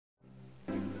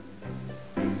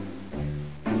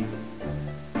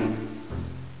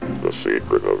the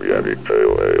secret of Yeti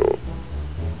Pale Ale.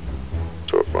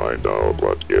 To find out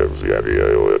what gives Yeti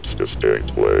Ale its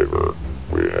distinct flavor,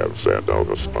 we have sent out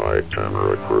a spy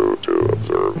camera crew to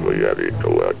observe the Yeti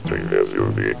collecting his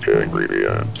unique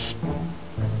ingredients.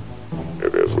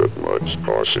 It is with much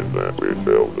caution that we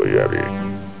film the Yeti.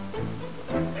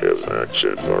 His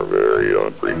actions are very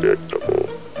unpredictable.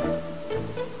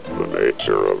 The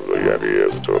nature of the Yeti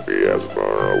is to be as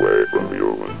far away from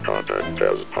human contact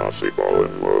as possible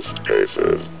in most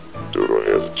cases. Due to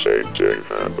his changing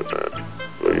habitat,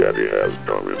 the Yeti has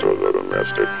come into the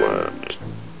domestic land.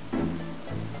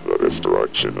 The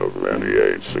destruction of many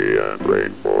AC and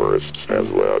rainforests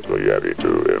has led the Yeti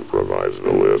to improvise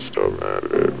the list of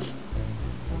additives.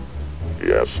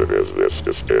 Yes, it is this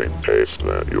distinct taste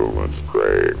that humans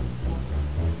crave.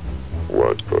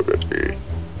 What could it be?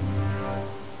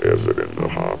 Is it in the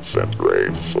hops and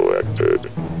grains selected?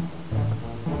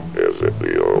 Is it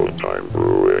the old-time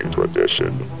brewing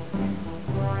tradition?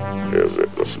 Is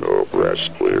it the snow-fresh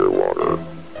clear water?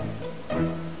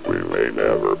 We may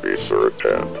never be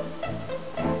certain.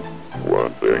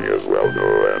 One thing is well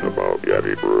known about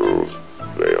Yeti brews: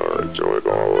 they are enjoyed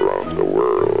all around the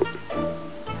world.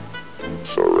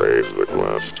 So raise the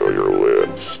glass to your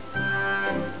lips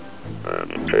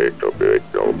and take a big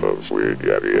gulp of sweet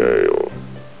Yeti Ale.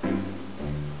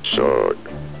 Chug.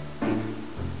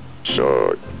 Chug.